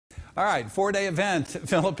All right, four-day event.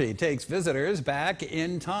 Philippi takes visitors back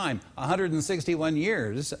in time, 161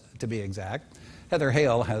 years to be exact. Heather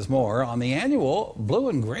Hale has more on the annual Blue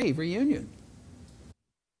and Gray reunion.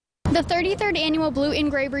 The 33rd Annual Blue and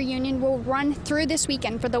Gray Reunion will run through this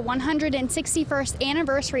weekend for the 161st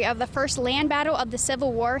anniversary of the first land battle of the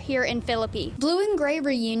Civil War here in Philippi. Blue and Gray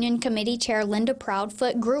Reunion Committee Chair Linda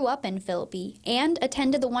Proudfoot grew up in Philippi and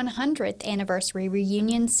attended the 100th anniversary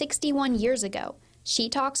reunion 61 years ago. She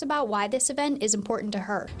talks about why this event is important to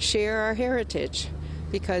her. Share our heritage,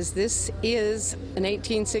 because this is an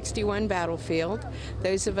 1861 battlefield.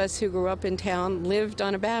 Those of us who grew up in town lived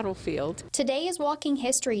on a battlefield. Today is Walking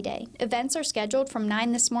History Day. Events are scheduled from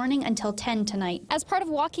 9 this morning until 10 tonight. As part of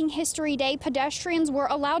Walking History Day, pedestrians were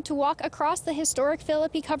allowed to walk across the historic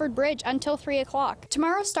Philippi Covered Bridge until 3 o'clock.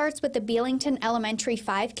 Tomorrow starts with the Beelington Elementary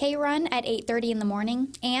 5K run at 8:30 in the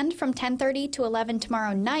morning, and from 10:30 to 11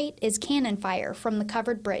 tomorrow night is Cannon Fire from the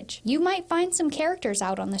Covered Bridge. You might find some characters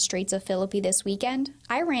out on the streets of Philippi this weekend.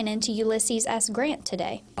 I ran into Ulysses S. Grant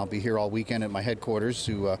today. I'll be here all weekend at my headquarters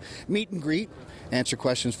to meet and greet, answer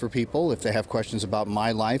questions for people if they have questions about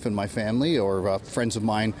my life and my family, or friends of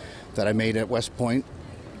mine that I made at West Point.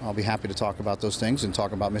 I'll be happy to talk about those things and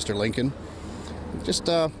talk about Mr. Lincoln. Just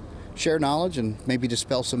share knowledge and maybe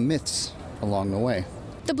dispel some myths along the way.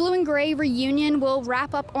 The Blue and Gray reunion will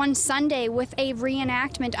wrap up on Sunday with a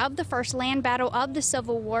reenactment of the first land battle of the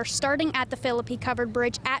Civil War, starting at the Philippi Covered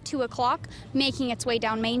Bridge at 2 o'clock, making its way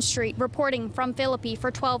down Main Street. Reporting from Philippi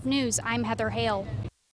for 12 News, I'm Heather Hale.